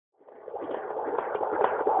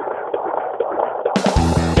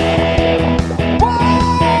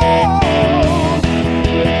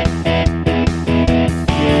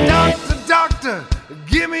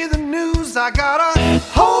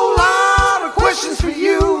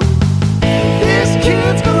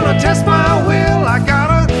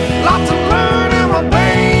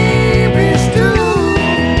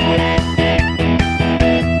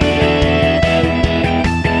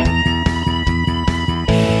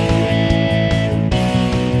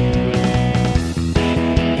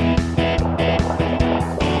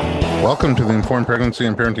Welcome to the Informed Pregnancy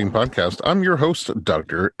and Parenting Podcast. I'm your host,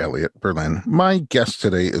 Dr. Elliot Berlin. My guest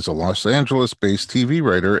today is a Los Angeles-based TV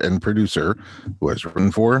writer and producer who has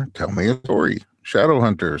written for Tell Me a Story,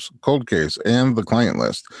 Shadowhunters, Cold Case, and The Client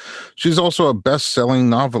List. She's also a best-selling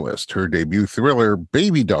novelist. Her debut thriller,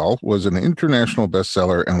 Baby Doll, was an international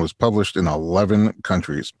bestseller and was published in 11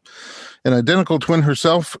 countries. An identical twin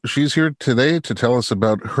herself, she's here today to tell us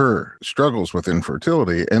about her struggles with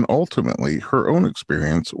infertility and ultimately her own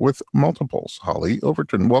experience with multiples. Holly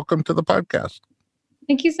Overton, welcome to the podcast.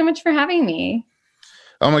 Thank you so much for having me.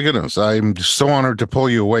 Oh my goodness, I'm so honored to pull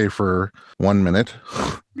you away for 1 minute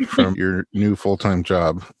from your new full-time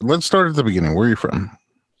job. Let's start at the beginning. Where are you from?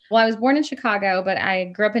 Well, I was born in Chicago, but I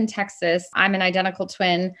grew up in Texas. I'm an identical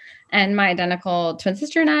twin, and my identical twin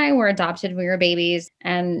sister and I were adopted when we were babies.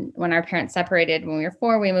 And when our parents separated when we were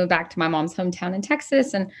 4, we moved back to my mom's hometown in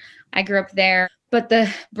Texas, and I grew up there. But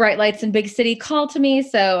the bright lights in big city called to me,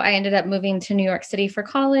 so I ended up moving to New York City for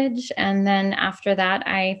college. And then after that,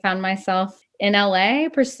 I found myself in LA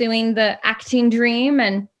pursuing the acting dream.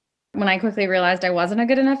 And when I quickly realized I wasn't a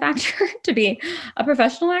good enough actor to be a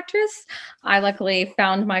professional actress, I luckily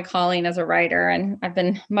found my calling as a writer, and I've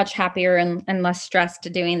been much happier and less stressed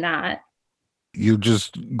doing that. You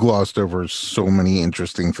just glossed over so many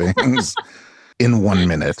interesting things in 1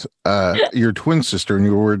 minute. Your twin sister, and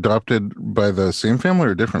you were adopted by the same family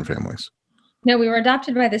or different families? No, we were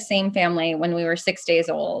adopted by the same family when we were 6 days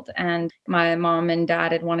old. And my mom and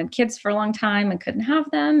dad had wanted kids for a long time and couldn't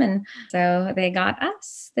have them. And so they got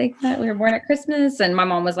us. We were born at Christmas. And my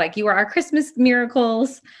mom was like, "You are our Christmas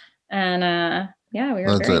miracles." And we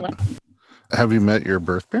were very lucky. Have you met your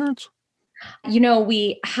birth parents?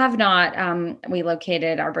 We have not. We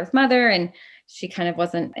located our birth mother, and she kind of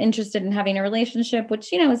wasn't interested in having a relationship,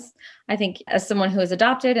 which, is, I think, as someone who is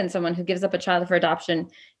adopted and someone who gives up a child for adoption,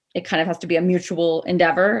 it kind of has to be a mutual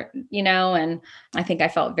endeavor, and I think I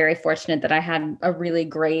felt very fortunate that I had a really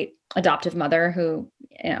great adoptive mother who,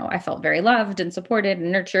 I felt very loved and supported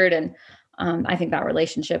and nurtured. And I think that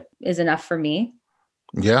relationship is enough for me.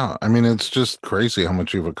 Yeah. I mean, it's just crazy how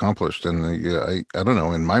much you've accomplished. And I don't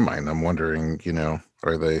know, in my mind, I'm wondering,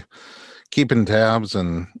 are they keeping tabs?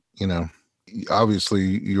 And,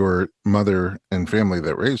 obviously your mother and family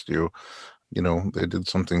that raised you, they did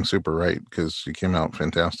something super right because you came out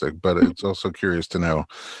fantastic. But it's also curious to know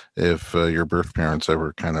if your birth parents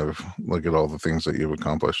ever kind of look at all the things that you've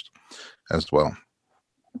accomplished as well.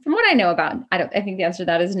 From what I know about, I think the answer to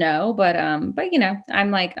that is no, but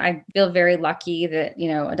I feel very lucky that,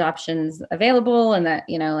 adoption's available and that,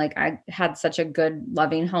 I had such a good,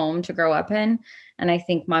 loving home to grow up in. And I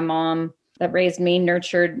think my mom that raised me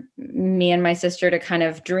nurtured me and my sister to kind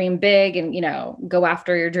of dream big and, go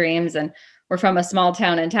after your dreams. And we're from a small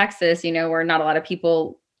town in Texas, where not a lot of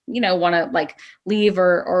people, want to leave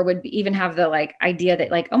or would even have the idea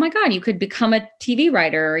that oh my God, you could become a TV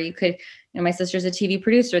writer, or you could, my sister's a TV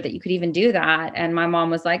producer, that you could even do that. And my mom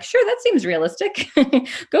was like, "Sure, that seems realistic.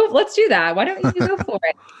 Let's do that. Why don't you go for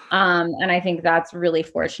it?" And I think that's really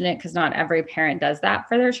fortunate because not every parent does that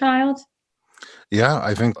for their child. Yeah,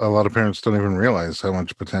 I think a lot of parents don't even realize how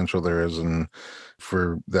much potential there is. And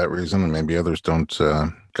for that reason, and maybe others don't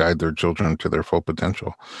guide their children to their full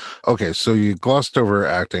potential. Okay, so you glossed over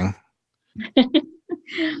acting.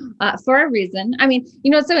 For a reason. I mean,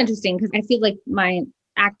 it's so interesting because I feel like my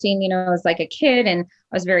acting, I was like a kid and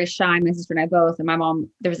I was very shy, my sister and I both. And my mom,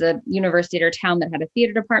 there was a university at our town that had a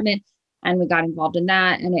theater department, and we got involved in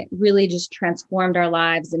that. And it really just transformed our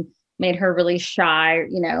lives and made her really shy,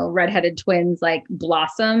 redheaded twins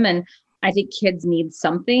blossom. And I think kids need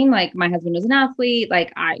something. My husband was an athlete,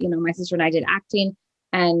 my sister and I did acting,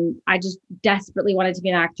 and I just desperately wanted to be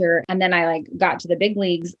an actor. And then I got to the big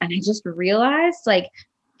leagues, and I just realized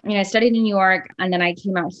I studied in New York, and then I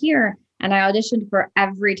came out here and I auditioned for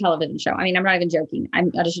every television show. I mean, I'm not even joking. I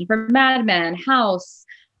auditioned for Mad Men, House,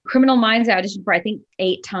 Criminal Minds. I auditioned for, I think,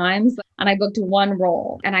 8 times, and I booked 1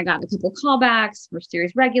 role, and I got a couple callbacks for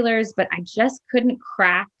series regulars, but I just couldn't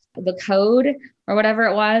crack the code or whatever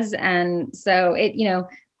it was. And so it,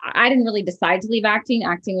 I didn't really decide to leave acting.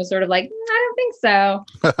 Acting was sort of I don't think so.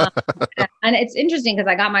 And it's interesting because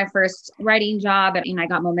I got my first writing job and I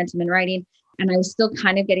got momentum in writing, and I was still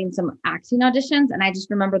kind of getting some acting auditions. And I just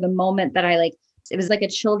remember the moment that it was like a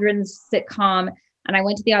children's sitcom. And I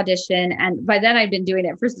went to the audition, and by then I'd been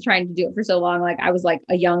trying to do it for so long. I was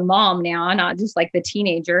a young mom now, not just the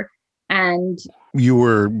teenager. And you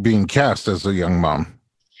were being cast as a young mom.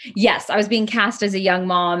 Yes, I was being cast as a young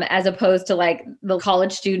mom as opposed to the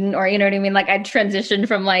college student, or, you know what I mean? I'd transitioned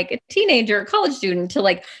from a teenager, college student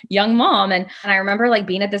to young mom. And I remember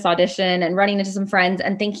being at this audition and running into some friends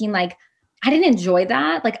and thinking I didn't enjoy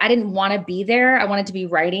that. Like, I didn't want to be there. I wanted to be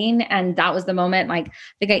writing. And that was the moment, like, I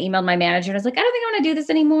think I emailed my manager and I was like, I don't think I want to do this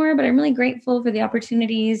anymore, but I'm really grateful for the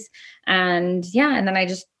opportunities. And yeah, and then I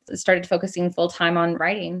just started focusing full time on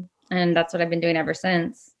writing. And that's what I've been doing ever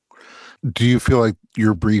since. Do you feel like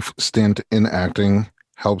your brief stint in acting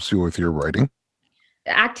helps you with your writing?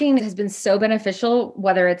 Acting has been so beneficial,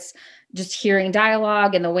 whether it's just hearing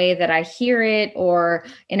dialogue and the way that I hear it or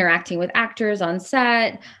interacting with actors on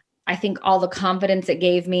set. I think all the confidence it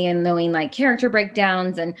gave me in knowing like character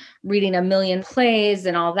breakdowns and reading a million plays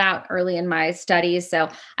and all that early in my studies. So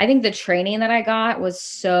I think the training that I got was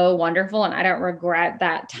so wonderful. And I don't regret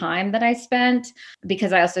that time that I spent,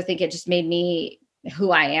 because I also think it just made me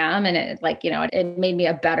who I am. And it, like, it made me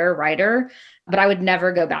a better writer, but I would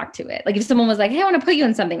never go back to it. Like, if someone was like, hey, I want to put you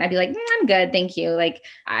in something, I'd be like, I'm good. Thank you. Like,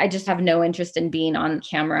 I just have no interest in being on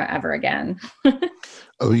camera ever again.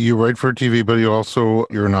 Oh, you write for TV, but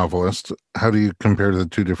you're a novelist. How do you compare the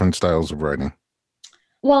two different styles of writing?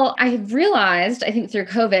 Well, I realized, I think through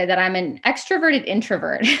COVID, that I'm an extroverted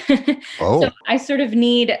introvert. Oh, So I sort of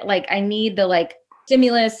need the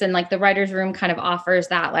stimulus, and like the writer's room kind of offers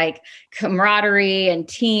that like camaraderie and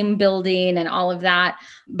team building and all of that.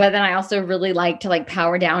 But then I also really like to like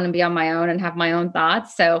power down and be on my own and have my own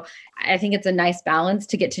thoughts. So I think it's a nice balance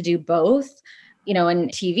to get to do both. In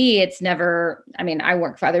TV, it's never, I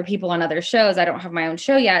work for other people on other shows. I don't have my own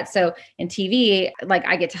show yet. So in TV, like,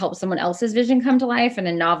 I get to help someone else's vision come to life. And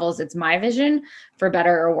in novels, it's my vision, for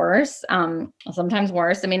better or worse. Sometimes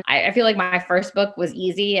worse. I feel like my first book was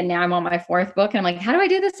easy, and now I'm on my fourth book and I'm like, how do I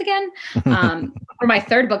do this again? For my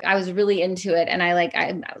third book, I was really into it. And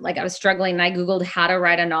I was struggling, and I Googled how to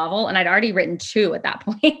write a novel, and I'd already written 2 at that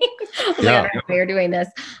point. I was like, I don't know why you're doing this,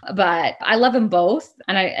 but I love them both.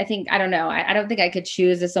 And I think, I don't know. I don't think I could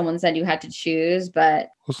choose if someone said you had to choose, but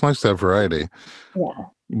it's nice to have variety. Yeah.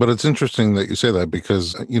 But it's interesting that you say that,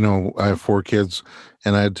 because, I have 4 kids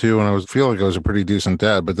and I had 2, and feel like I was a pretty decent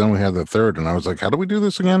dad, but then we had the third and I was like, how do we do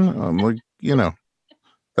this again? I'm like,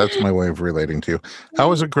 that's my way of relating to you. How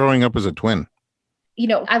was it growing up as a twin?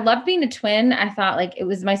 I loved being a twin. I thought like it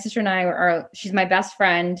was my sister and I she's my best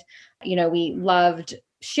friend. We loved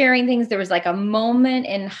sharing things. There was like a moment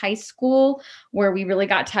in high school where we really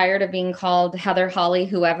got tired of being called Heather, Holly,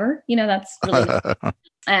 whoever, that's really,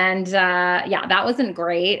 and that wasn't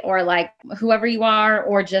great. Or like whoever you are,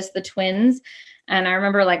 or just the twins. And I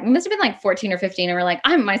remember like, we must have been like 14 or 15. And we're like,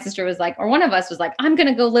 my sister was like, or one of us was like, I'm going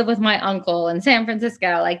to go live with my uncle in San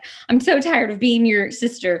Francisco. Like, I'm so tired of being your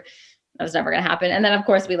sister. That was never going to happen. And then of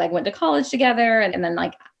course we like went to college together, and then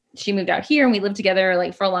like she moved out here and we lived together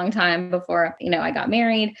like for a long time before, I got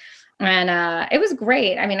married. And it was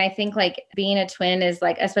great. I think like being a twin is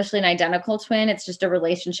like, especially an identical twin, it's just a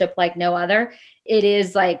relationship like no other. It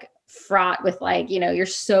is like fraught with like, you're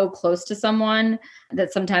so close to someone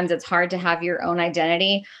that sometimes it's hard to have your own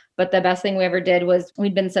identity. But the best thing we ever did was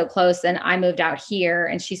we'd been so close, and I moved out here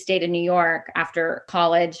and she stayed in New York after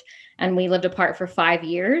college, and we lived apart for 5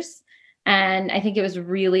 years. And I think it was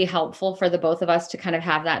really helpful for the both of us to kind of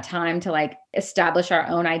have that time to like establish our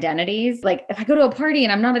own identities. Like, if I go to a party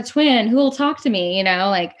and I'm not a twin, who will talk to me?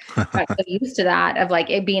 Like, I got so used to that, of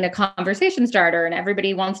like it being a conversation starter, and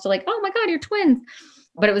everybody wants to like, oh my God, you're twins.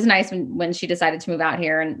 But it was nice when she decided to move out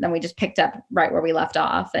here, and then we just picked up right where we left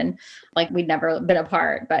off, and like we'd never been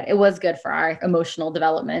apart, but it was good for our emotional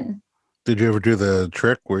development. Did you ever do the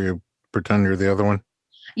trick where you pretend you're the other one?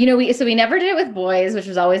 We never did it with boys, which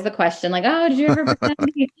was always the question, like, oh, did you ever pretend to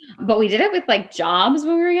be? But we did it with like jobs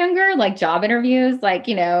when we were younger, like job interviews, like,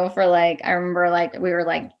 for like, I remember like we were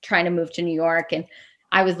like trying to move to New York, and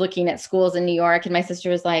I was looking at schools in New York, and my sister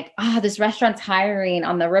was like, this restaurant's hiring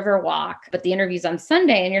on the Riverwalk, but the interview's on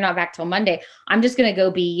Sunday and you're not back till Monday. I'm just going to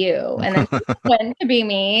go be you. And then she went to be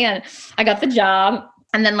me, and I got the job.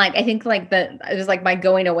 And then like, I think like it was like my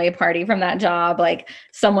going away party from that job. Like,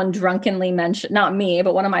 someone drunkenly mentioned, not me,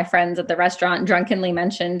 but one of my friends at the restaurant drunkenly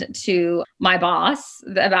mentioned to my boss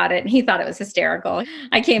about it. And he thought it was hysterical.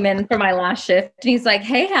 I came in for my last shift, and he's like,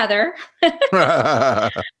 hey, Heather.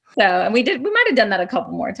 So, and we might have done that a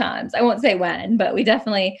couple more times. I won't say when, but we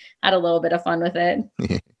definitely had a little bit of fun with it.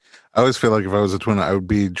 I always feel like if I was a twin, I would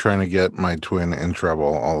be trying to get my twin in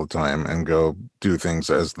trouble all the time and go do things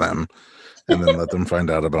as them, and then let them find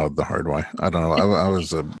out about it the hard way. I don't know. I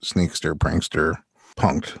was a sneakster, prankster,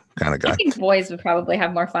 punked kind of guy. I think boys would probably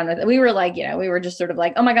have more fun with it. We were like, we were just sort of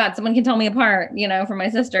like, oh my God, someone can tell me apart, from my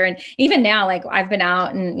sister. And even now, like I've been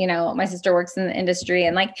out and, my sister works in the industry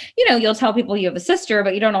and like, you'll tell people you have a sister,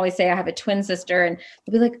 but you don't always say I have a twin sister. And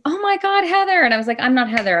they'll be like, oh my God, Heather. And I was like, I'm not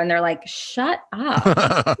Heather. And they're like, shut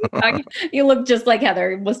up. You look just like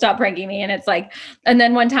Heather. Well, stop pranking me. And it's like, and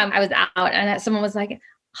then one time I was out and someone was like,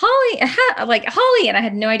 Holly. And I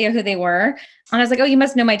had no idea who they were. And I was like, oh, you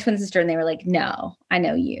must know my twin sister. And they were like, no, I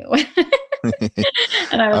know you.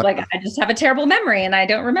 And I was like, I just have a terrible memory and I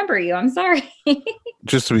don't remember you. I'm sorry.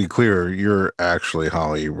 Just to be clear, you're actually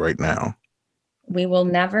Holly right now. We will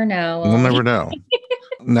never know. We'll never know.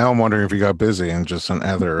 Now I'm wondering if you got busy and just sent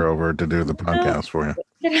Heather over to do the podcast for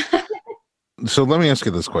you. So let me ask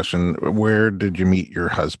you this question. Where did you meet your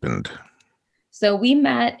husband? So we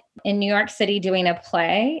met in New York City doing a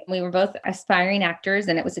play. We were both aspiring actors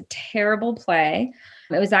and it was a terrible play.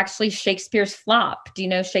 It was actually Shakespeare's Flop. Do you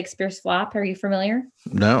know Shakespeare's Flop? Are you familiar?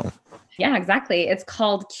 No. Yeah, exactly. It's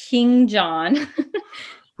called King John.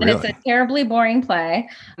 And Really? It's a terribly boring play.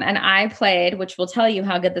 And I played, which will tell you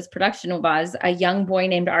how good this production was, a young boy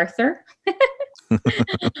named Arthur.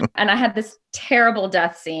 And I had this terrible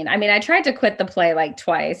death scene. I mean, I tried to quit the play like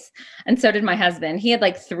twice, and so did my husband. He had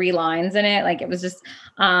like 3 lines in it. Like it was just,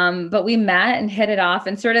 but we met and hit it off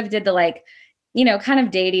and sort of did the like, kind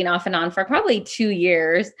of dating off and on for probably 2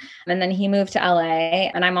 years. And then he moved to LA.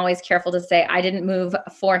 And I'm always careful to say I didn't move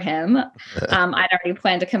for him. I'd already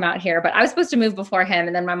planned to come out here, but I was supposed to move before him.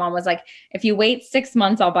 And then my mom was like, if you wait 6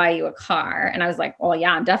 months, I'll buy you a car. And I was like, well,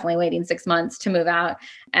 yeah, I'm definitely waiting 6 months to move out.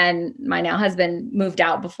 And my now husband moved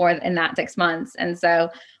out before in that 6 months. And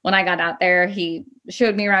so when I got out there, he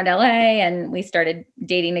showed me around LA and we started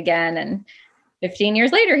dating again. And 15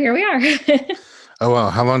 years later, here we are. Oh,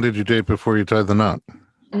 wow. How long did you date before you tied the knot?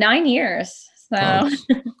 9 years. So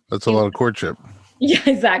that's a lot of courtship. Yeah,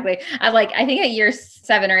 exactly. I think at year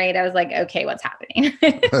 7 or 8, I was like, okay, what's happening?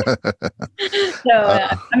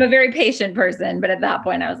 So I'm a very patient person. But at that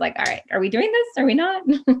point, I was like, all right, are we doing this? Are we not?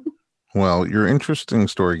 Well, your interesting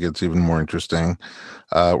story gets even more interesting.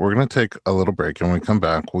 We're going to take a little break. And when we come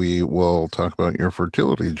back, we will talk about your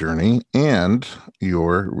fertility journey and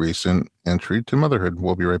your recent entry to motherhood.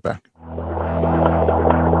 We'll be right back.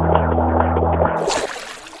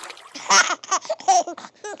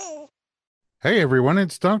 Hey everyone,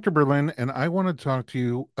 it's Dr. Berlin, and I want to talk to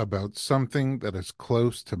you about something that is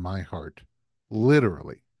close to my heart.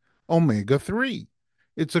 Literally, omega-3.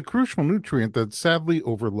 It's a crucial nutrient that's sadly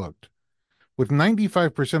overlooked. With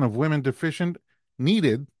 95% of women deficient,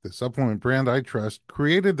 Needed, the supplement brand I trust,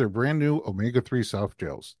 created their brand new omega-3 soft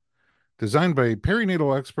gels. Designed by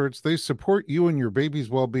perinatal experts, they support you and your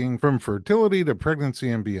baby's well-being from fertility to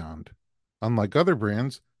pregnancy and beyond. Unlike other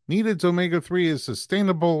brands, Needed's omega-3 is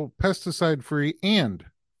sustainable, pesticide-free, and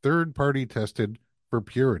third-party tested for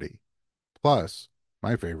purity. Plus,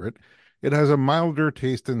 my favorite, it has a milder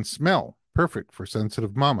taste and smell, perfect for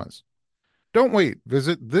sensitive mamas. Don't wait.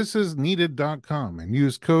 Visit thisisneeded.com and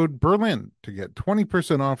use code BERLIN to get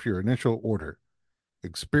 20% off your initial order.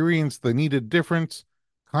 Experience the needed difference,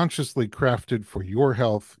 consciously crafted for your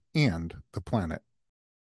health and the planet.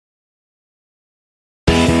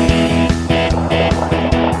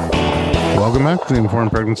 Welcome back to the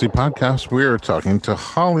Informed Pregnancy Podcast. We are talking to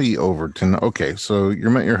Holly Overton. Okay, so you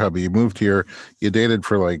met your hubby, you moved here, you dated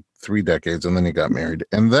for like 3 decades, and then you got married.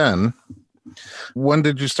 And then, when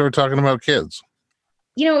did you start talking about kids?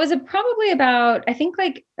 It was probably about, I think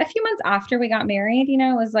like a few months after we got married,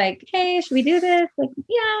 it was like, hey, should we do this? Like,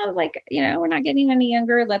 yeah, like, we're not getting any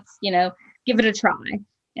younger. Let's, give it a try.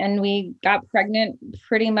 And we got pregnant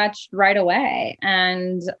pretty much right away.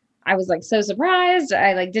 And I was like so surprised.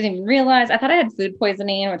 I didn't even realize. I thought I had food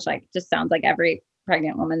poisoning, which just sounds like every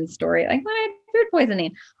pregnant woman's story. Like, I had food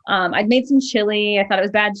poisoning. I'd made some chili. I thought it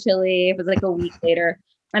was bad chili. It was like a week later.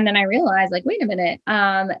 And then I realized, wait a minute.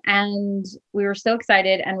 And we were so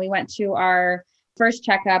excited. And we went to our first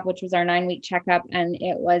checkup, which was our 9-week checkup. And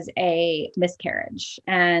it was a miscarriage.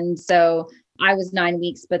 And so I was 9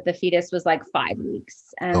 weeks, but the fetus was 5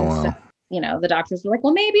 weeks. And so, the doctors were like,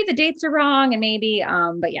 well, maybe the dates are wrong. And maybe,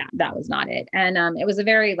 but yeah, that was not it. And it was a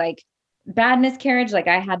very bad miscarriage.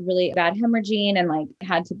 I had really bad hemorrhaging and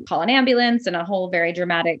had to call an ambulance, and a whole very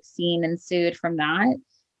dramatic scene ensued from that.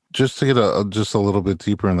 Just to get just a little bit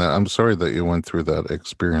deeper in that, I'm sorry that you went through that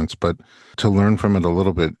experience, but to learn from it a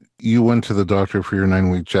little bit, you went to the doctor for your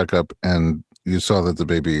 9-week checkup and you saw that the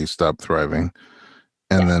baby stopped thriving.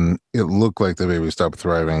 And then it looked like the baby stopped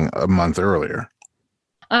thriving a month earlier.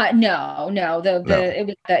 No. No. It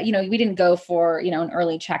was we didn't go for, an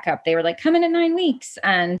early checkup. They were like, come in at 9 weeks.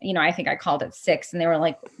 And, I think I called at 6 and they were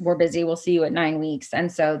like, we're busy. We'll see you at 9 weeks.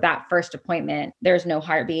 And so that first appointment, there's no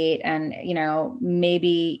heartbeat. And,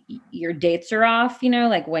 maybe your dates are off,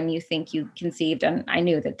 like when you think you conceived. And I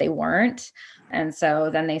knew that they weren't. And so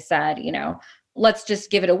then they said, let's just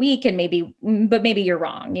give it a week and maybe you're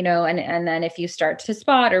wrong, and then if you start to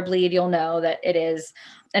spot or bleed, you'll know that it is.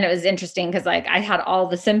 And it was interesting because like I had all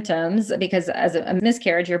the symptoms because as a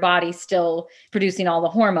miscarriage, your body's still producing all the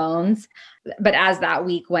hormones. But as that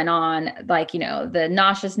week went on, like, the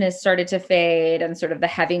nauseousness started to fade and sort of the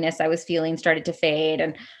heaviness I was feeling started to fade.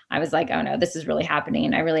 And I was like, oh no, this is really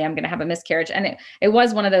happening. I really am going to have a miscarriage. And it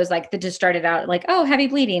was one of those like that just started out like, oh, heavy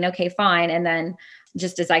bleeding. Okay, fine. And then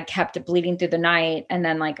just as I kept bleeding through the night and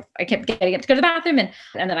then like I kept getting up to go to the bathroom and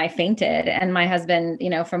then I fainted and my husband,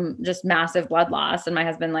 from just massive blood loss and my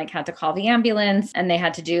husband like had to call the ambulance and they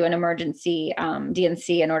had to do an emergency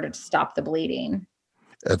DNC in order to stop the bleeding.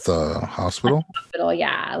 At the hospital?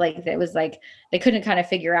 Yeah. Like it was like they couldn't kind of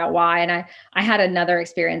figure out why. And I had another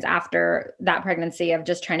experience after that pregnancy of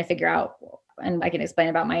just trying to figure out, and I can explain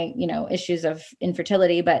about my, issues of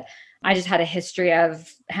infertility, but I just had a history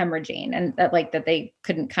of hemorrhaging and that they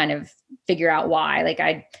couldn't kind of figure out why. Like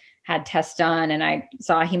I had tests done and I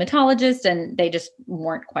saw a hematologist and they just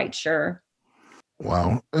weren't quite sure.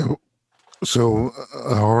 Wow. So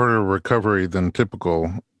a harder recovery than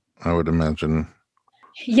typical, I would imagine.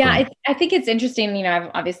 Yeah, I think it's interesting.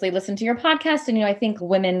 I've obviously listened to your podcast and, I think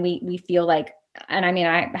women, we feel like, and I mean,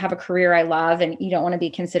 I have a career I love and you don't want to be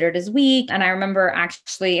considered as weak. And I remember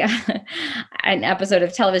actually an episode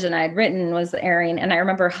of television I had written was airing and I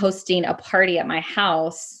remember hosting a party at my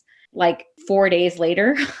house like 4 days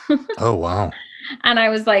later. Oh, wow. And I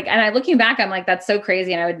was like, and looking back, I'm like, that's so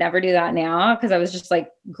crazy. And I would never do that now because I was just like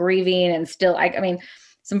grieving and still, I mean,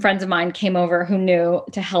 some friends of mine came over who knew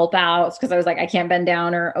to help out because I was like, I can't bend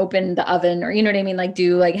down or open the oven or, you know what I mean? Like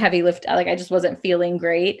do like heavy lift. Like I just wasn't feeling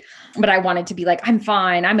great, but I wanted to be like, I'm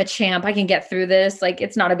fine. I'm a champ. I can get through this. Like,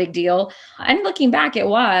 it's not a big deal. And looking back, it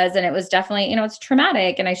was, and it was definitely, it's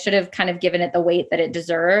traumatic and I should have kind of given it the weight that it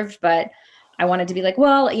deserved, but I wanted to be like,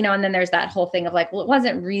 well, and then there's that whole thing of like, well, it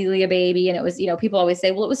wasn't really a baby. And it was, people always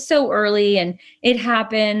say, well, it was so early and it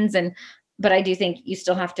happens. But I do think you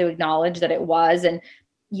still have to acknowledge that it was, and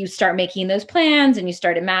you start making those plans and you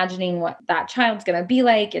start imagining what that child's going to be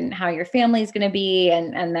like and how your family's going to be.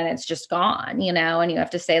 And then it's just gone, and you have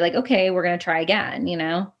to say like, okay, we're going to try again,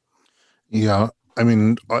 Yeah. I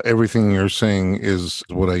mean, everything you're saying is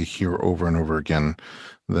what I hear over and over again,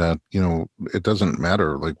 that, it doesn't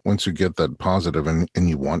matter. Like once you get that positive and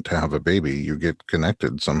you want to have a baby, you get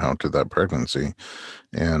connected somehow to that pregnancy.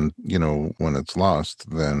 And, when it's lost,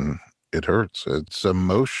 then it hurts. It's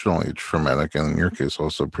emotionally traumatic, and in your case,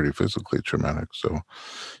 also pretty physically traumatic. So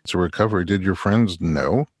it's a recovery. Did your friends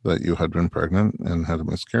know that you had been pregnant and had a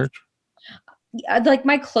miscarriage? Like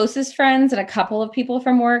my closest friends and a couple of people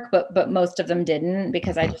from work, but most of them didn't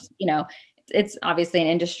because I just, it's obviously an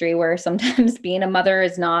industry where sometimes being a mother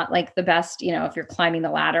is not like the best, if you're climbing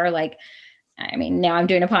the ladder. Like, I mean, now I'm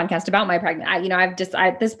doing a podcast about my pregnancy.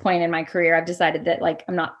 At this point in my career, I've decided that like,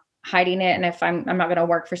 I'm not hiding it. And if I'm not going to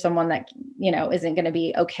work for someone that, isn't going to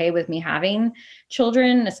be okay with me having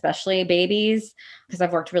children, especially babies, because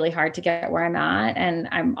I've worked really hard to get where I'm at. And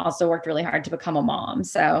I'm also worked really hard to become a mom.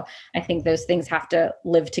 So I think those things have to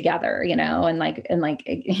live together, and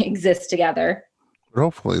exist together. But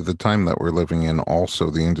hopefully the time that we're living in,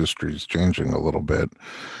 also the industry is changing a little bit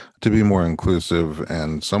to be more inclusive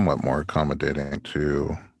and somewhat more accommodating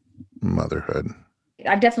to motherhood.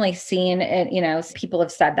 I've definitely seen it, people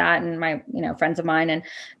have said that, and my, friends of mine, and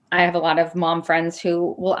I have a lot of mom friends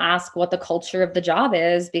who will ask what the culture of the job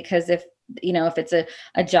is, because if it's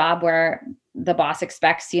a job where the boss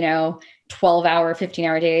expects, 12-hour,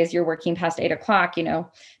 15-hour days, you're working past 8:00,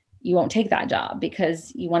 you won't take that job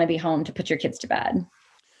because you want to be home to put your kids to bed.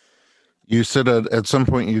 You said at some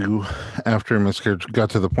point you, after a miscarriage, got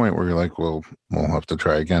to the point where you're like, well, we'll have to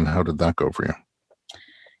try again. How did that go for you?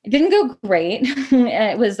 It didn't go great.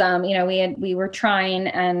 It was, we were trying,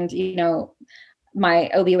 and, my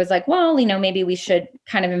OB was like, well, maybe we should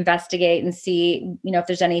kind of investigate and see, if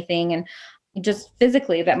there's anything and just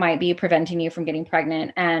physically that might be preventing you from getting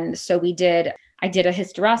pregnant. And so I did a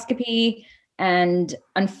hysteroscopy, and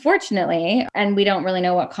unfortunately, and we don't really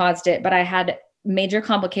know what caused it, but I had major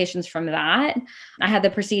complications from that. I had the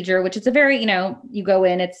procedure, which is a very, you go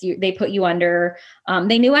in, they put you under,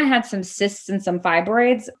 they knew I had some cysts and some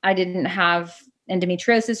fibroids. I didn't have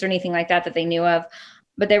endometriosis or anything like that they knew of.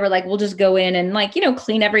 but they were like, we'll just go in and like,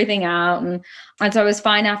 clean everything out. And so I was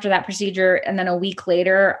fine after that procedure. And then a week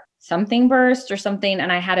later, something burst or something.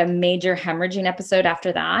 And I had a major hemorrhaging episode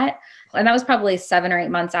after that. And that was probably 7 or 8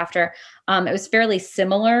 months after. It was fairly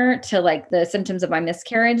similar to like the symptoms of my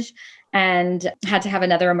miscarriage, and had to have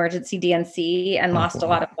another emergency DNC and lost a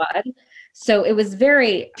lot of blood. So it was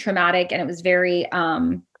very traumatic, and it was very,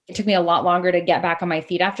 it took me a lot longer to get back on my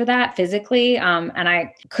feet after that physically. And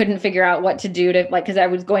I couldn't figure out what to do to like, cause I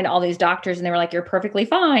was going to all these doctors and they were like, you're perfectly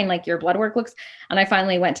fine. Like your blood work looks, and I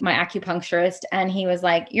finally went to my acupuncturist and he was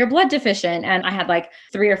like, you're blood deficient. And I had like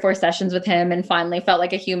 3 or 4 sessions with him and finally felt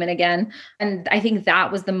like a human again. And I think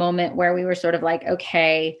that was the moment where we were sort of like,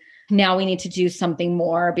 okay, now we need to do something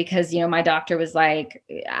more, because, my doctor was like,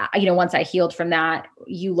 once I healed from that,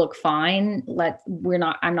 you look fine.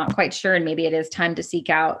 I'm not quite sure. And maybe it is time to seek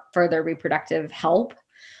out further reproductive help.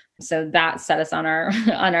 So that set us on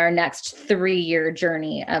our next 3-year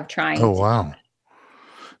journey of trying. Oh, wow.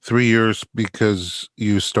 3 years, because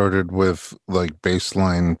you started with like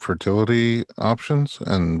baseline fertility options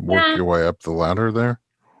and worked your way up the ladder there.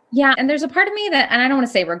 Yeah. And there's a part of me that, and I don't want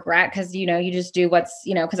to say regret, because, you just do what's,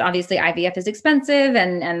 because obviously IVF is expensive,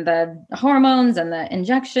 and the hormones and the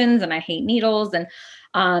injections, and I hate needles, and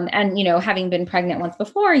having been pregnant once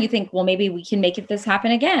before, you think, well, maybe we can make this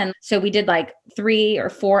happen again. So we did like 3 or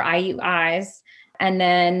 4 IUIs. And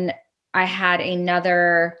then I had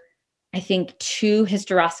another, I think 2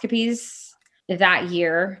 hysteroscopies that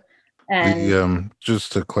year. And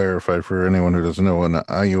just to clarify for anyone who doesn't know, an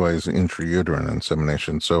IUI is intrauterine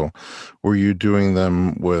insemination. So were you doing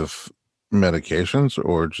them with medications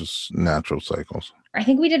or just natural cycles? I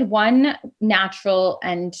think we did 1 natural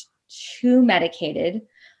and 2 medicated,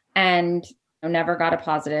 and never got a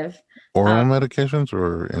positive. Oral medications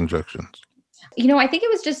or injections? I think it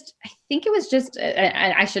was just,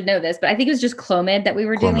 I should know this, but I think it was just Clomid that we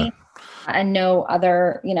were doing. And no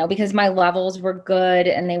other, because my levels were good,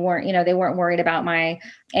 and they weren't worried about my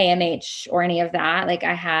AMH or any of that. Like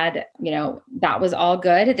I had, that was all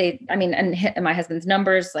good. And my husband's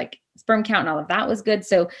numbers, like sperm count and all of that was good.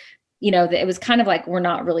 So, it was kind of like, we're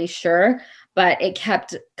not really sure, but it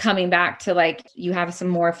kept coming back to like, you have some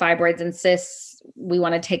more fibroids and cysts. We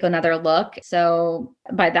want to take another look. So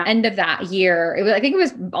by the end of that year, I think it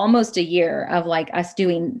was almost a year of like us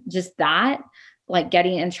doing just that, like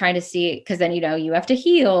getting and trying to see, because then, you have to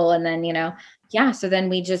heal. And then, so then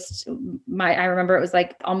we I remember it was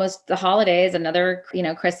like almost the holidays, another,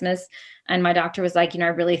 Christmas. And my doctor was like, I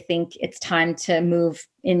really think it's time to move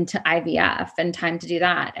into IVF and time to do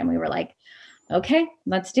that. And we were like, okay,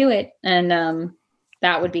 let's do it. And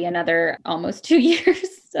that would be another almost 2 years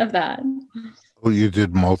of that. Well, you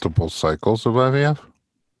did multiple cycles of IVF?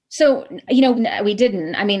 So, we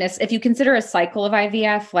didn't. I mean, if you consider a cycle of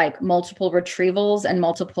IVF, like multiple retrievals and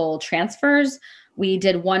multiple transfers, we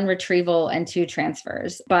did 1 retrieval and 2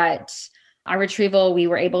 transfers. But our retrieval, we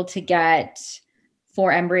were able to get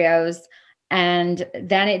 4 embryos. And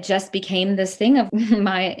then it just became this thing of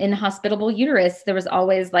my inhospitable uterus. There was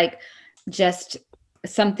always like just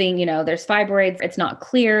something, there's fibroids. It's not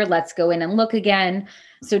clear. Let's go in and look again.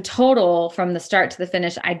 So total from the start to the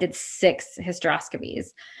finish, I did 6 hysteroscopies.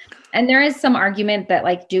 And there is some argument that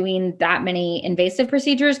like doing that many invasive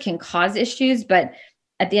procedures can cause issues. But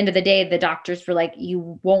at the end of the day, the doctors were like,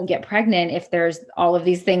 you won't get pregnant if there's all of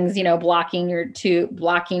these things, blocking your tube,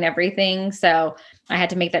 blocking everything. So I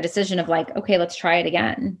had to make that decision of like, okay, let's try it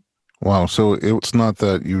again. Wow. So it's not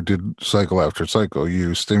that you did cycle after cycle.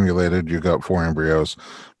 You stimulated, you got 4 embryos,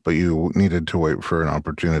 but you needed to wait for an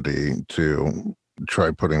opportunity to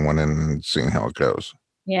try putting one in and seeing how it goes.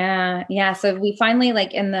 Yeah. Yeah. So we finally,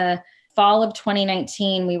 like in the fall of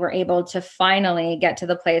 2019, we were able to finally get to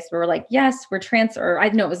the place where we're like, yes, we're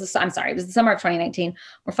it was the summer of 2019.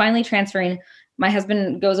 We're finally transferring. My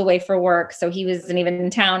husband goes away for work, so he wasn't even in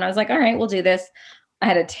town. I was like, all right, we'll do this. I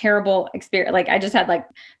had a terrible experience. Like I just had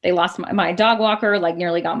they lost my dog walker, like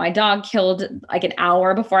nearly got my dog killed like an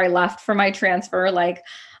hour before I left for my transfer. Like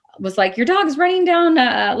was like, your dog's running down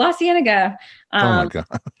La Cienega. Oh my God.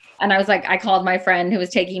 And I was like, I called my friend who was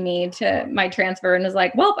taking me to my transfer and was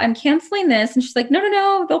like, well, I'm canceling this. And she's like,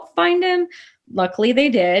 no, they'll find him. Luckily they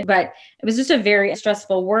did, but it was just a very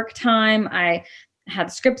stressful work time. I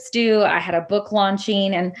had scripts due. I had a book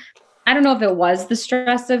launching, and I don't know if it was the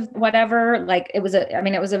stress of whatever, like it was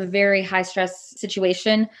a very high stress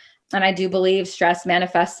situation. And I do believe stress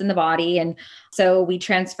manifests in the body. And so we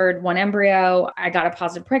transferred 1 embryo. I got a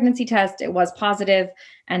positive pregnancy test. It was positive.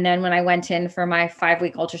 And then when I went in for my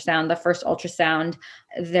 5-week ultrasound, the first ultrasound,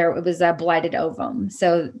 it was a blighted ovum.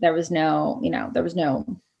 So there was no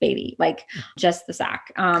baby, like just the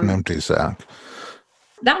sac. An empty sac.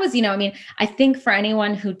 that was, I mean, I think for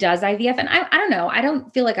anyone who does IVF, and I don't know, I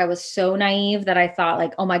don't feel like I was so naive that I thought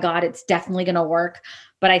like, oh my God, it's definitely going to work.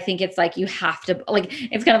 But I think it's like, you have to, like,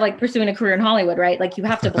 it's kind of like pursuing a career in Hollywood, right? Like you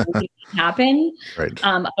have to believe it can happen. Right.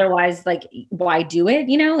 Otherwise, like, why do it,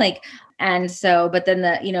 like, and so, but then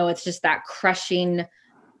it's just that crushing,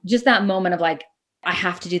 just that moment of like, I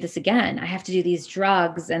have to do this again. I have to do these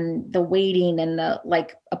drugs and the waiting and the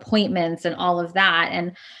like appointments and all of that.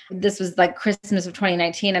 And this was like Christmas of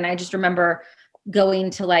 2019. And I just remember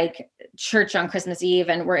going to like church on Christmas Eve,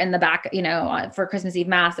 and we're in the back, for Christmas Eve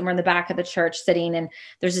mass, and we're in the back of the church sitting, and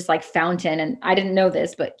there's this like fountain. And I didn't know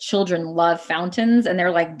this, but children love fountains, and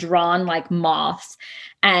they're like drawn like moths.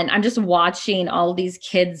 And I'm just watching all these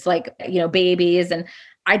kids, like, babies. And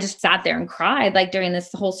I just sat there and cried like during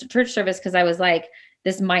this whole church service, because I was like,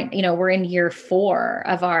 this might, we're in year 4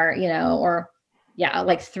 of our,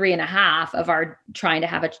 like 3.5 of our trying to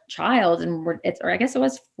have a child. And or I guess it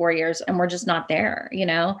was 4 years, and we're just not there,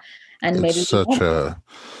 and it's maybe such a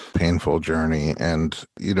painful journey. And,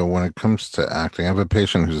 when it comes to acting, I have a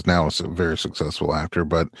patient who's now a very successful actor,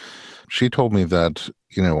 but she told me that,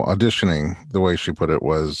 auditioning, the way she put it,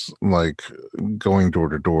 was like going door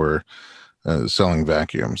to door, selling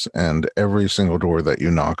vacuums, and every single door that you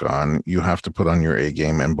knock on, you have to put on your A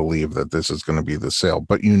game and believe that this is going to be the sale.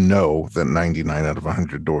 But that 99 out of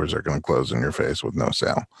 100 doors are going to close in your face with no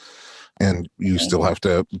sale. And you still have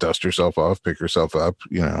to dust yourself off, pick yourself up,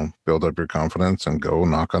 build up your confidence and go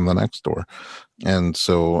knock on the next door. And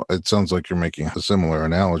so it sounds like you're making a similar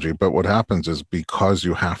analogy. But what happens is, because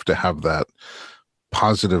you have to have that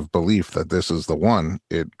positive belief that this is the one,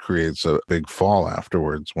 it creates a big fall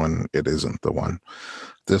afterwards when it isn't the one.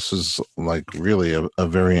 This is like really a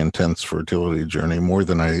very intense fertility journey, more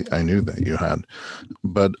than I knew that you had.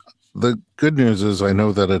 But the good news is I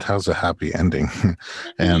know that it has a happy ending,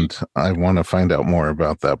 and I want to find out more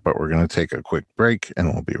about that, but we're going to take a quick break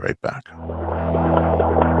and we'll be right back.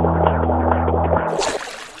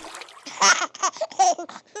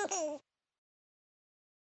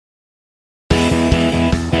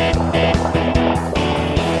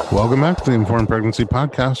 Welcome back to the Informed Pregnancy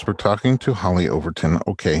Podcast. We're talking to Holly Overton.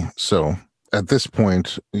 Okay, so at this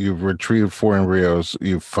point, you've retrieved 4 embryos.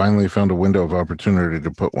 You've finally found a window of opportunity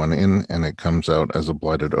to put one in, and it comes out as a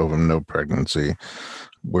blighted ovum, no pregnancy.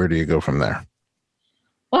 Where do you go from there?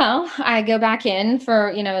 Well, I go back in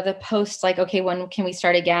for, the post, like, okay, when can we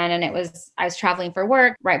start again? And I was traveling for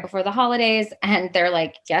work right before the holidays, and they're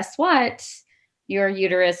like, guess what? Your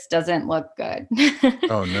uterus doesn't look good.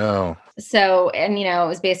 Oh, no. So, and, it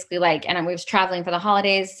was basically like, and we was traveling for the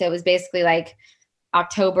holidays. So it was basically like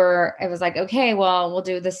October. It was like, okay, well, we'll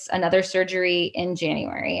do another surgery in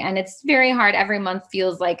January. And it's very hard. Every month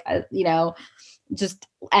feels like, just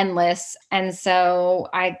endless. And so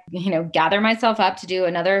I, gather myself up to do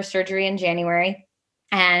another surgery in January,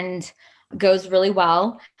 and goes really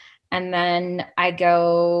well. And then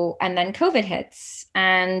COVID hits,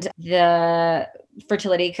 and the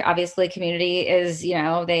fertility, obviously, community is,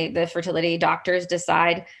 the fertility doctors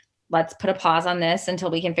decide, let's put a pause on this until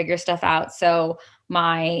we can figure stuff out. So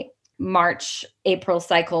my March-April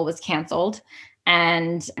cycle was canceled,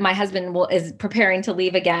 and my husband is preparing to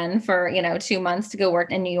leave again for, 2 months to go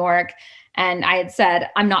work in New York. And I had said,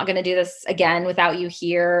 I'm not going to do this again without you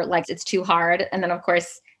here. Like, it's too hard. And then, of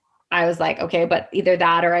course, I was like, okay, but either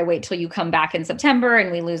that or I wait till you come back in September and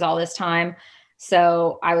we lose all this time.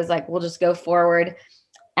 So I was like, we'll just go forward.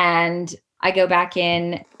 And I go back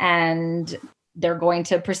in, and they're going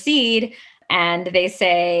to proceed. And they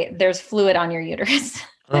say, there's fluid on your uterus.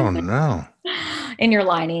 Oh, no. In your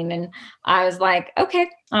lining. And I was like, okay.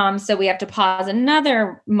 So we have to pause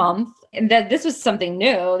another month. And this was something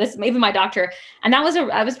new. Even my doctor, and that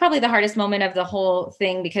was probably the hardest moment of the whole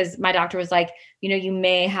thing, because my doctor was like, you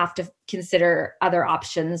may have to consider other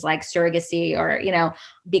options like surrogacy, or,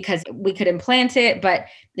 because we could implant it, but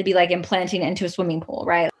it'd be like implanting it into a swimming pool,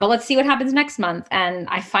 right? But let's see what happens next month. And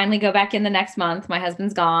I finally go back in the next month. My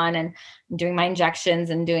husband's gone, and I'm doing my injections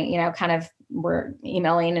and doing, we're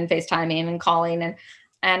emailing and FaceTiming and calling,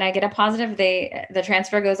 and I get a positive. The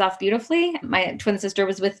transfer goes off beautifully. My twin sister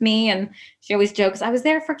was with me, and she always jokes, I was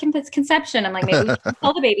there for conception. I'm like, maybe we should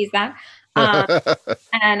tell the babies that.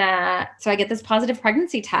 So I get this positive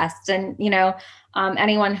pregnancy test, and,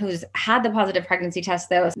 anyone who's had the positive pregnancy test,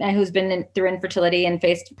 though, and who's been through infertility and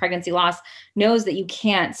faced pregnancy loss, knows that you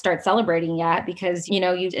can't start celebrating yet, because,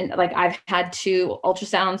 I've had 2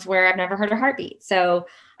 ultrasounds where I've never heard a heartbeat. So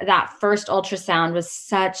that first ultrasound was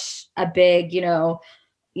such a big,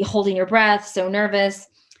 holding your breath, so nervous.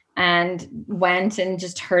 and went and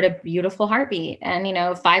just heard a beautiful heartbeat.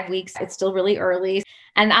 And, 5 weeks, it's still really early.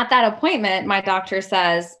 And at that appointment, my doctor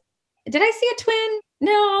says, did I see a twin?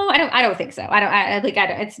 No, I don't think so.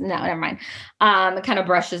 It's no, never mind. It kind of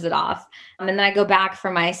brushes it off. And then I go back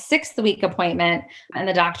for my 6th week appointment and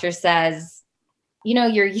the doctor says,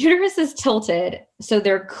 your uterus is tilted. So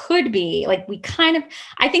there could be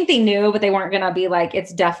I think they knew, but they weren't going to be like,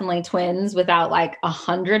 it's definitely twins without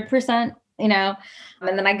 100%, And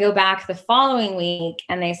then I go back the following week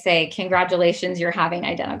and they say, congratulations, you're having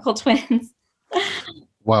identical twins.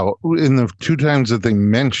 Wow. In the 2 times that they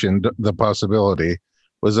mentioned the possibility,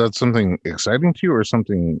 was that something exciting to you or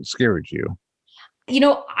something scary to you?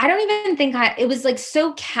 I don't even think it was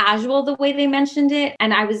so casual the way they mentioned it.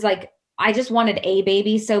 And I was like, I just wanted a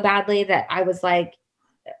baby so badly that I was like,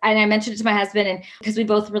 and I mentioned it to my husband, and because we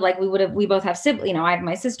both were like, we both have siblings, I have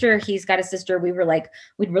my sister, he's got a sister. We were like,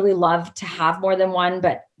 we'd really love to have more than one,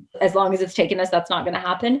 but as long as it's taken us, that's not going to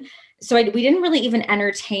happen. So we didn't really even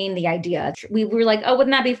entertain the idea. We were like, oh,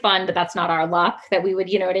 wouldn't that be fun? But that's not our luck that we would,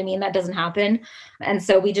 you know what I mean? That doesn't happen. And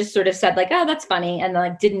so we just sort of said oh, that's funny. And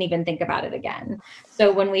didn't even think about it again.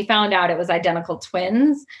 So when we found out it was identical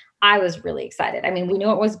twins, I was really excited. I mean, we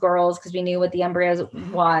knew it was girls because we knew what the embryos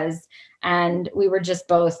was. And we were just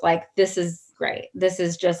both like, this is great. This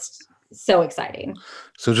is just so exciting.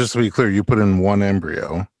 So just to be clear, you put in one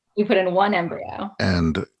embryo. We put in one embryo.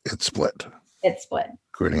 And it split. It split.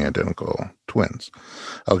 Creating identical twins.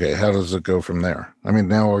 Okay, how does it go from there? I mean,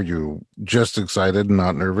 now are you just excited,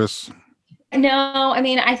 not nervous? No, I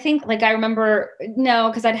mean, I think I remember, no,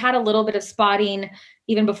 because I'd had a little bit of spotting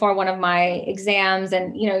even before one of my exams.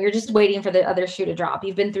 And, you're just waiting for the other shoe to drop.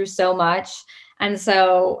 You've been through so much. And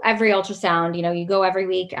so every ultrasound, you go every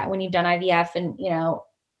week when you've done IVF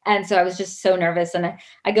and so I was just so nervous. And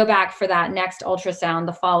I go back for that next ultrasound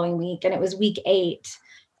the following week, and it was week 8.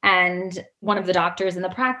 And one of the doctors in the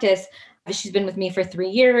practice, she's been with me for 3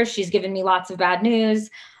 years. She's given me lots of bad news.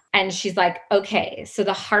 And she's like, okay, so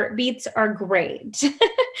the heartbeats are great.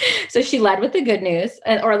 So she led with the good news,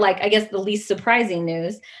 or I guess the least surprising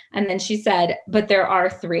news. And then she said, but there are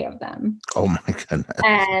 3 of them. Oh my goodness.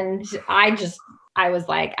 And I was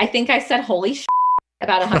like, I think I said, holy shit,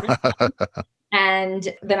 about 100 times.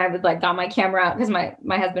 And then I would got my camera out because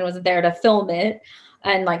my husband wasn't there to film it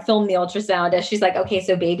and film the ultrasound. And she's like, okay,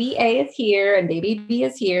 so baby A is here and baby B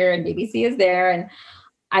is here and baby C is there. And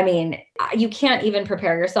I mean, you can't even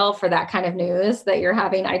prepare yourself for that kind of news that you're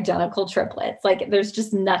having identical triplets. There's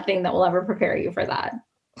just nothing that will ever prepare you for that.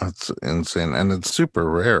 That's insane. And it's super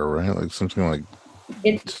rare, right? Something like...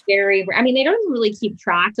 It's very rare. I mean, they don't even really keep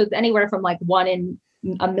track. So it's anywhere from 1 in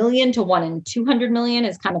a million to 1 in 200 million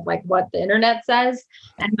is kind of what the internet says.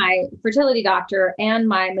 And my fertility doctor and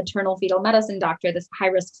my maternal fetal medicine doctor, this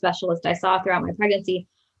high-risk specialist I saw throughout my pregnancy,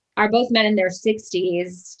 are both men in their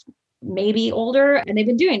 60s, maybe older, and they've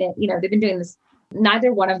been doing it. They've been doing this.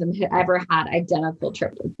 Neither one of them had ever had identical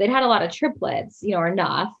triplets. They'd had a lot of triplets,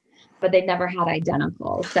 enough, but they'd never had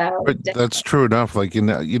identical. So but that's true enough. I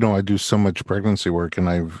do so much pregnancy work, and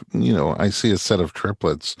I see a set of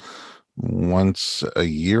triplets once a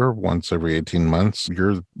year, once every 18 months.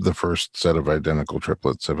 You're the first set of identical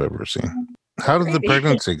triplets I've ever seen. How did the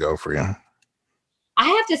pregnancy go for you? I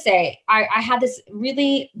have to say, I had this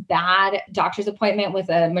really bad doctor's appointment with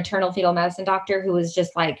a maternal fetal medicine doctor who was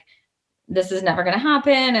just like, this is never going to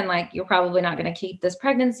happen. And you're probably not going to keep this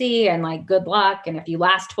pregnancy, and good luck. And if you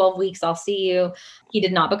last 12 weeks, I'll see you. He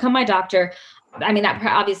did not become my doctor. I mean, that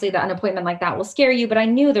obviously an appointment like that will scare you, but I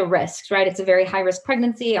knew the risks, right? It's a very high risk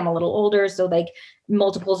pregnancy. I'm a little older. So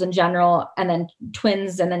multiples in general, and then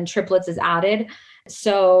twins and then triplets is added.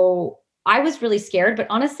 So I was really scared, but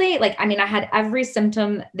honestly, I had every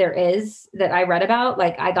symptom there is that I read about.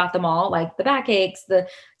 I got them all, the backaches, the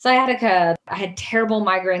sciatica. I had terrible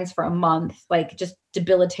migraines for a month, just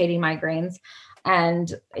debilitating migraines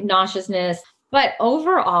and nauseousness. But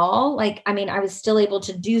overall, I was still able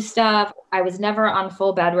to do stuff. I was never on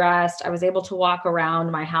full bed rest. I was able to walk around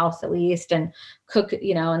my house at least and cook,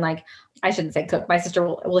 and I shouldn't say cook. My sister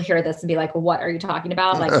will hear this and be like, what are you talking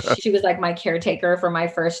about? She was my caretaker for my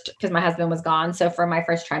first, because my husband was gone. So for my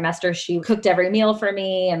first trimester, she cooked every meal for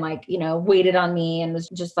me and waited on me and was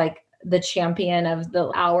just the champion of the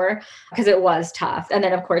hour, because it was tough. And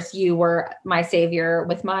then of course you were my savior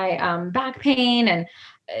with my back pain, and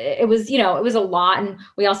it was, it was a lot. And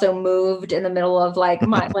we also moved in the middle of I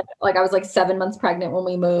was 7 months pregnant when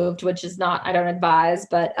we moved, which is not, I don't advise,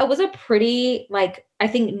 but it was a pretty, I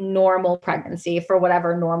think normal pregnancy for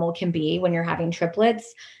whatever normal can be when you're having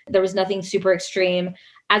triplets. There was nothing super extreme.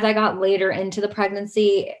 As I got later into the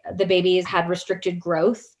pregnancy, the babies had restricted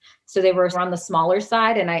growth. So they were on the smaller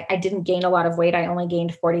side, and I didn't gain a lot of weight. I only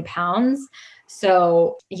gained 40 pounds.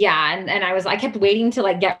 So yeah. And I kept waiting to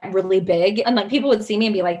like get really big. And like people would see me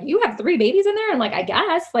and be like, you have 3 babies in there? I'm like, I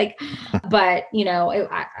guess but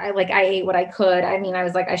I ate what I could. I mean, I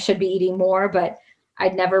was like, I should be eating more, but I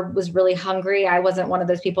never was really hungry. I wasn't one of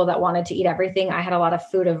those people that wanted to eat everything. I had a lot of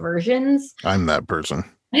food aversions. I'm that person.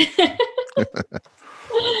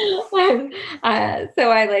 So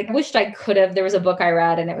I like wished I could have. There was a book I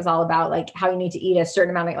read and it was all about like how you need to eat a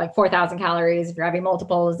certain amount of like 4,000 calories if you're having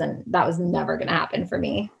multiples. And that was never going to happen for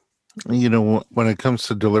me. When it comes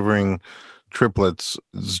to delivering triplets,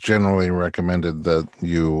 it's generally recommended that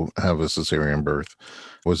you have a cesarean birth.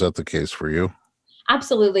 Was that the case for you?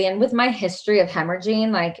 Absolutely. And with my history of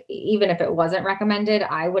hemorrhaging, like even if it wasn't recommended,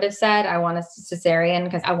 I would have said I want a cesarean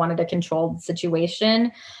because I wanted a controlled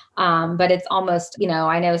situation. But it's almost,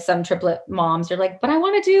 I know some triplet moms are like, but I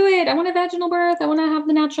want to do it. I want a vaginal birth. I want to have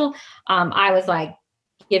the natural. I was like,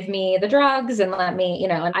 give me the drugs and let me,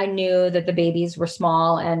 and I knew that the babies were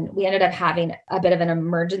small and we ended up having a bit of an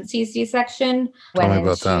emergency C-section. Tell me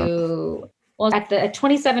about that. Well, at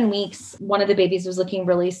 27 weeks, one of the babies was looking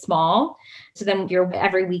really small. So then your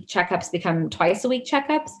every week checkups become twice a week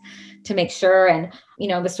checkups to make sure. And,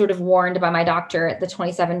 was sort of warned by my doctor at the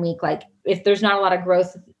 27 week, like if there's not a lot of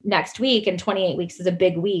growth next week and 28 weeks is a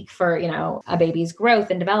big week for, a baby's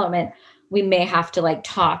growth and development, we may have to like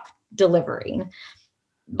talk delivering.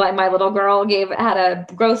 But my little girl had a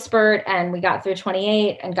growth spurt and we got through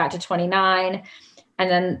 28 and got to 29. And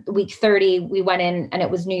then week 30, we went in and it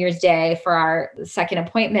was New Year's Day for our second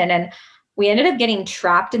appointment. And we ended up getting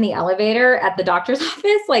trapped in the elevator at the doctor's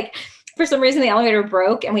office. Like for some reason, the elevator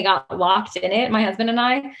broke and we got locked in it, my husband and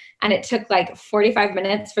I. And it took like 45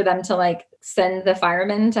 minutes for them to like send the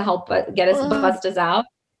firemen to help get us, bust us out.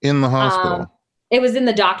 In the hospital? It was in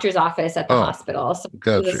the doctor's office at the hospital. So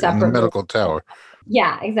gotcha. It was a separate in the medical tower.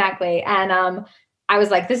 Yeah, exactly. And I was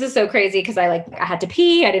like, this is so crazy because I had to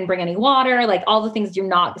pee. I didn't bring any water, like all the things you're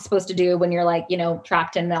not supposed to do when you're like,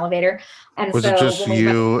 trapped in an elevator. And was it just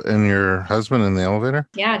you and your husband in the elevator?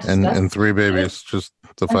 Yeah. And 3 babies, just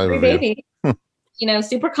the 5 of you.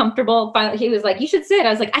 Super comfortable. Finally, he was like, you should sit. I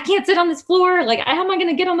was like, I can't sit on this floor. Like, how am I going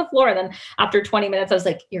to get on the floor? And then after 20 minutes, I was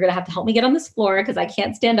like, you're going to have to help me get on this floor because I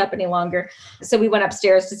can't stand up any longer. So we went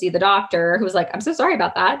upstairs to see the doctor who was like, I'm so sorry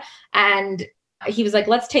about that. And he was like,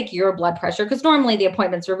 let's take your blood pressure. Cause normally the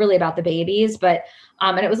appointments were really about the babies, but,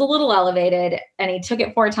 and it was a little elevated and he took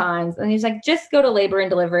it 4 times and he's like, just go to labor and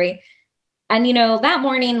delivery. And, that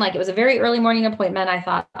morning, like it was a very early morning appointment. I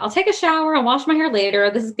thought I'll take a shower. I'll wash my hair later.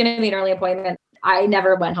 This is going to be an early appointment. I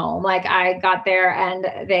never went home. Like I got there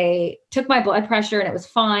and they took my blood pressure and it was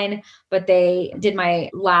fine, but they did my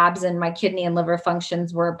labs and my kidney and liver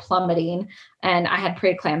functions were plummeting and I had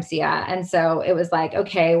preeclampsia. And so it was like,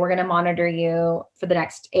 okay, we're going to monitor you for the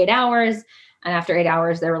next 8 hours. And after 8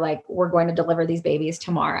 hours, they were like, we're going to deliver these babies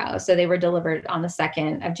tomorrow. So they were delivered on the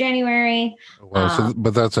 2nd of January. Wow.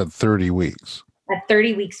 But that's at 30 weeks. At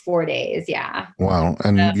 30 weeks, 4 days. Yeah. Wow.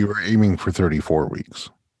 And you were aiming for 34 weeks.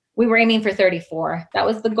 We were aiming for 34. That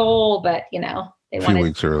was the goal, but they a few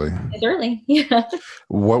weeks early. It's early. Yeah.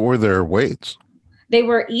 What were their weights? They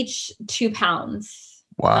were each 2 pounds.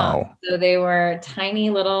 Wow. So they were tiny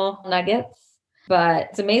little nuggets, but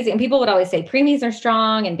it's amazing. And people would always say preemies are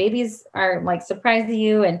strong and babies are like surprise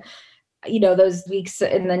you. And, those weeks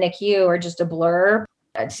in the NICU are just a blur.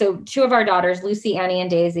 So 2 of our daughters, Lucy, Annie, and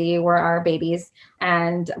Daisy were our babies.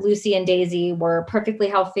 And Lucy and Daisy were perfectly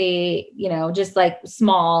healthy, just like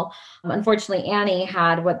small. Unfortunately, Annie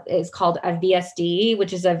had what is called a VSD,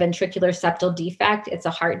 which is a ventricular septal defect. It's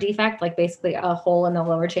a heart defect, like basically a hole in the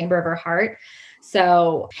lower chamber of her heart.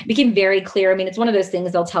 So it became very clear. I mean, it's one of those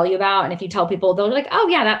things they'll tell you about. And if you tell people, they'll be like, oh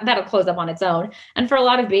yeah, that'll close up on its own. And for a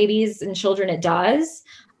lot of babies and children, it does.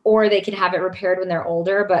 Or they can have it repaired when they're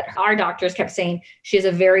older. But our doctors kept saying she has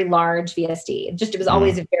a very large VSD. It was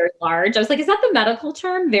always very large. I was like, is that the medical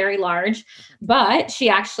term? Very large. But she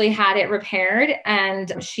actually had it repaired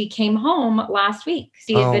and she came home last week.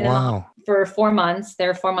 She had been in the for 4 months.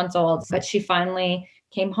 They're 4 months old, but she finally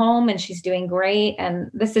came home and she's doing great. And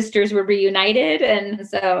the sisters were reunited. And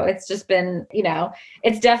so it's just been,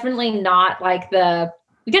 it's definitely not like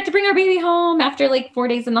we got to bring our baby home after like 4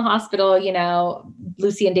 days in the hospital.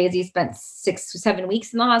 Lucy and Daisy spent 6 or 7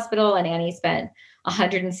 weeks in the hospital and Annie spent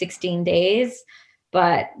 116 days,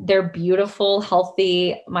 but they're beautiful,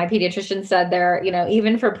 healthy. My pediatrician said they're,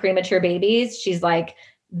 even for premature babies, she's like,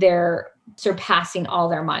 they're surpassing all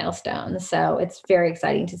their milestones. So it's very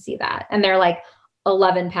exciting to see that. And they're like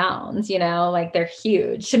 11 pounds, like they're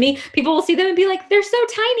huge. To me, people will see them and be like, they're so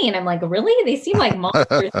tiny. And I'm like, really? They seem like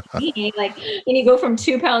monsters to me. Like when you go from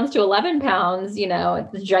 2 pounds to 11 pounds,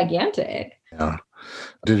 it's gigantic. Yeah.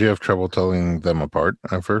 Did you have trouble telling them apart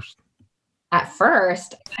at first? At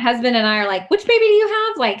first, my husband and I are like, which baby do you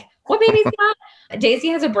have? Like, what baby's that? Daisy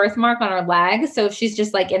has a birthmark on her leg. So if she's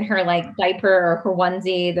just like in her like diaper or her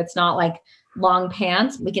onesie that's not like long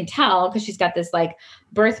pants, we can tell because she's got this like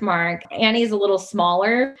birthmark. Annie's a little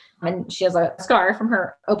smaller and she has a scar from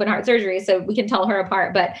her open heart surgery. So we can tell her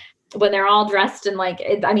apart. But when they're all dressed in like,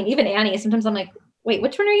 even Annie, sometimes I'm like, wait,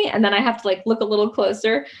 which one are you? And then I have to like look a little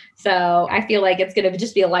closer. So I feel like it's going to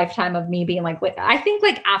just be a lifetime of me being like, wait, I think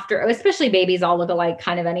like after, especially babies all look alike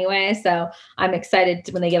kind of anyway. So I'm excited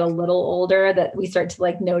when they get a little older that we start to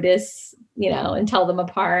like notice, and tell them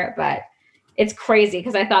apart. But it's crazy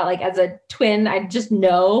because I thought like as a twin, I just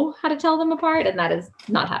know how to tell them apart. And that has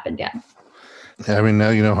not happened yet. I mean,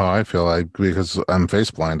 now you know how I feel because I'm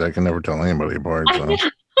face blind. I can never tell anybody apart. So.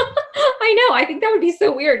 I know. I think that would be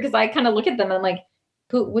so weird because I kind of look at them and I'm like,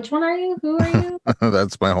 which one are you? Who are you?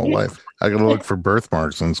 That's my whole life. I gotta look for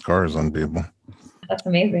birthmarks and scars on people. That's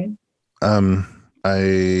amazing.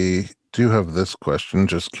 I do have this question,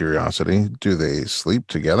 just curiosity. Do they sleep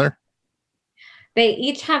together? They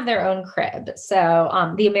each have their own crib.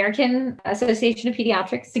 So the American Association of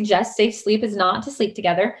Pediatrics suggests safe sleep is not to sleep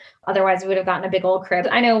together. Otherwise, we would have gotten a big old crib.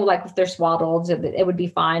 I know like if they're swaddled, it would be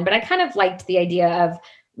fine. But I kind of liked the idea of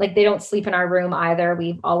like they don't sleep in our room either.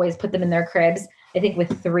 We've always put them in their cribs. I think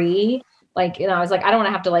with 3, like, I was like, I don't want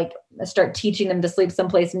to have to like start teaching them to sleep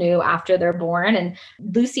someplace new after they're born. And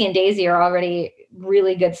Lucy and Daisy are already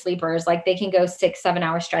really good sleepers. Like they can go 6-7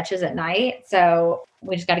 hour stretches at night. So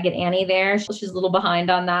we just got to get Annie there. She's a little behind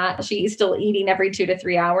on that. She's still eating every 2 to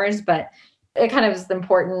 3 hours, but it kind of is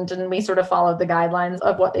important. And we sort of followed the guidelines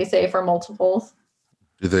of what they say for multiples.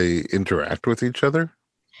 Do they interact with each other?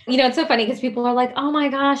 It's so funny because people are like, oh my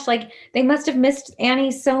gosh, like they must have missed Annie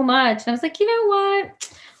so much. And I was like, you know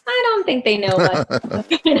what? I don't think they know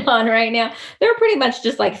what's going on right now. They're pretty much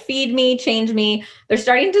just like, feed me, change me. They're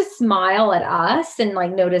starting to smile at us and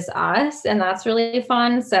like notice us. And that's really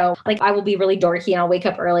fun. So like, I will be really dorky and I'll wake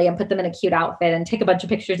up early and put them in a cute outfit and take a bunch of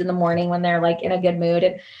pictures in the morning when they're like in a good mood.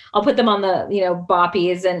 And I'll put them on the,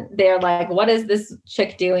 boppies and they're like, what is this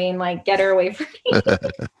chick doing? Like, get her away from me.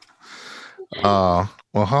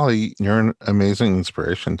 Well, Holly, you're an amazing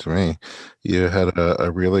inspiration to me. You had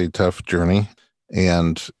a really tough journey.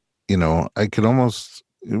 And, I could almost,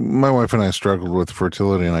 my wife and I struggled with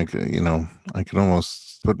fertility and I could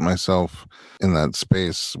almost put myself in that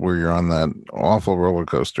space where you're on that awful roller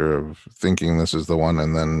coaster of thinking this is the one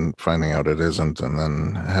and then finding out it isn't and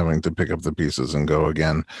then having to pick up the pieces and go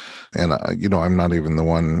again. And, I'm not even the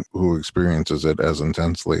one who experiences it as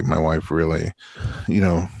intensely. My wife really,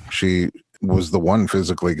 she was the one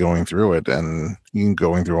physically going through it and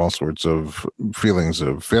going through all sorts of feelings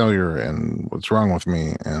of failure and what's wrong with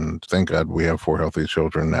me. And thank God we have 4 healthy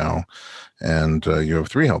children now. And you have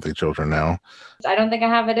 3 healthy children now. I don't think I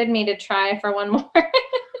have it in me to try for one more.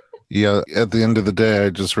 Yeah, at the end of the day, I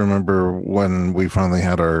just remember when we finally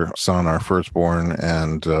had our son, our firstborn,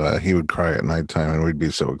 and he would cry at nighttime, and we'd be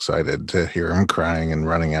so excited to hear him crying and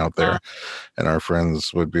running out there. And our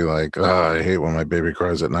friends would be like, oh, I hate when my baby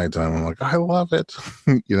cries at nighttime. I'm like, I love it.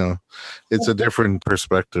 It's a different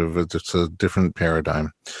perspective. It's a different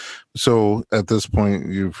paradigm. So at this point,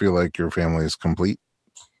 you feel like your family is complete?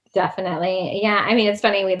 Definitely. Yeah. I mean, it's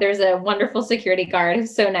funny. There's a wonderful security guard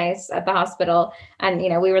who's so nice at the hospital. And,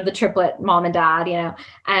 we were the triplet mom and dad,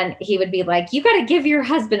 and he would be like, you got to give your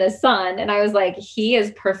husband a son. And I was like, he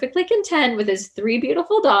is perfectly content with his 3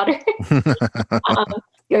 beautiful daughters.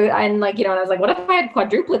 And like, and I was like, what if I had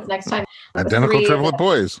quadruplets next time? Identical triplet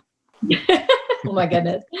boys. Oh my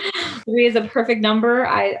goodness. 3 is a perfect number.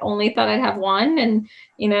 I only thought I'd have 1 and,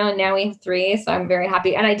 now we have 3. So I'm very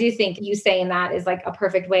happy. And I do think you saying that is like a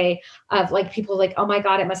perfect way of like, people like, oh my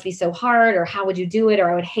God, it must be so hard, or how would you do it?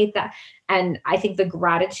 Or I would hate that. And I think the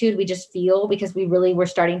gratitude we just feel because we really were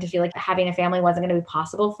starting to feel like having a family wasn't going to be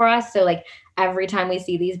possible for us. So like every time we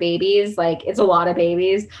see these babies, like it's a lot of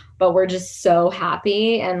babies, but we're just so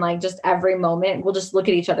happy. And like just every moment we'll just look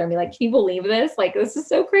at each other and be like, can you believe this? Like, this is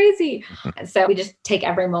so crazy. And so we just take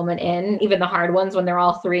every moment in, even the hard ones when they're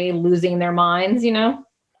all 3 losing their minds,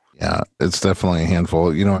 Yeah, it's definitely a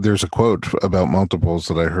handful. There's a quote about multiples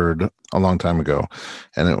that I heard a long time ago,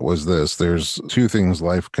 and it was this: there's 2 things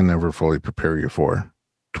life can never fully prepare you for: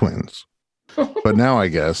 twins. But now I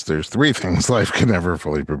guess there's 3 things life can never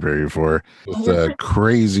fully prepare you for. With the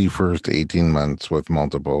crazy first 18 months with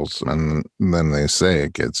multiples, and then they say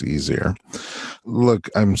it gets easier. Look,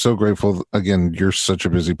 I'm so grateful. Again, you're such a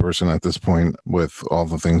busy person at this point with all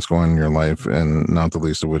the things going on in your life, and not the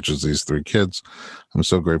least of which is these 3 kids. I'm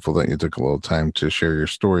so grateful that you took a little time to share your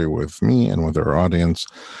story with me and with our audience.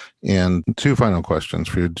 And 2 final questions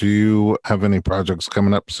for you. Do you have any projects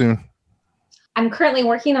coming up soon? I'm currently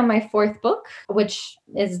working on my 4th book, which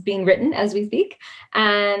is being written as we speak,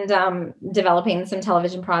 and developing some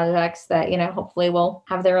television projects that, hopefully will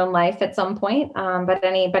have their own life at some point. But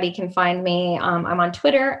anybody can find me. I'm on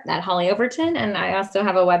Twitter at Holly Overton, and I also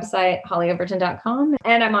have a website, hollyoverton.com,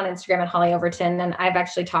 and I'm on Instagram at Holly Overton. And I've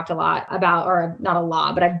actually talked a lot about, or not a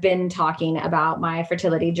lot, but I've been talking about my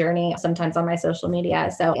fertility journey sometimes on my social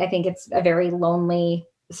media. So I think it's a very lonely,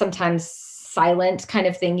 sometimes silent kind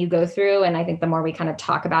of thing you go through. And I think the more we kind of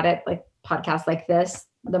talk about it, like podcasts like this,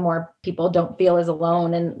 the more people don't feel as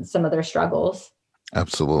alone in some of their struggles.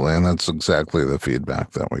 Absolutely. And that's exactly the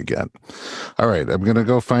feedback that we get. All right. I'm going to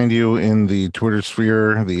go find you in the Twitter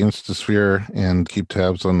sphere, the Insta sphere, and keep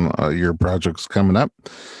tabs on your projects coming up.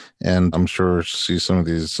 And I'm sure see some of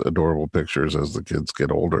these adorable pictures as the kids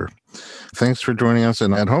get older. Thanks for joining us.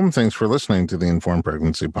 And at home, thanks for listening to the Informed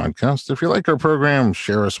Pregnancy Podcast. If you like our program,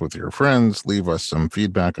 share us with your friends, leave us some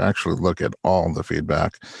feedback. Actually, look at all the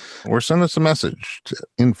feedback, or send us a message to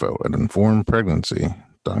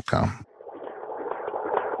info@informedpregnancy.com.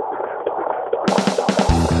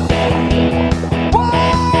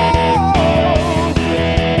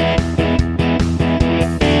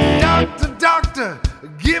 Doctor,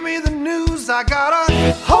 give me the news. I got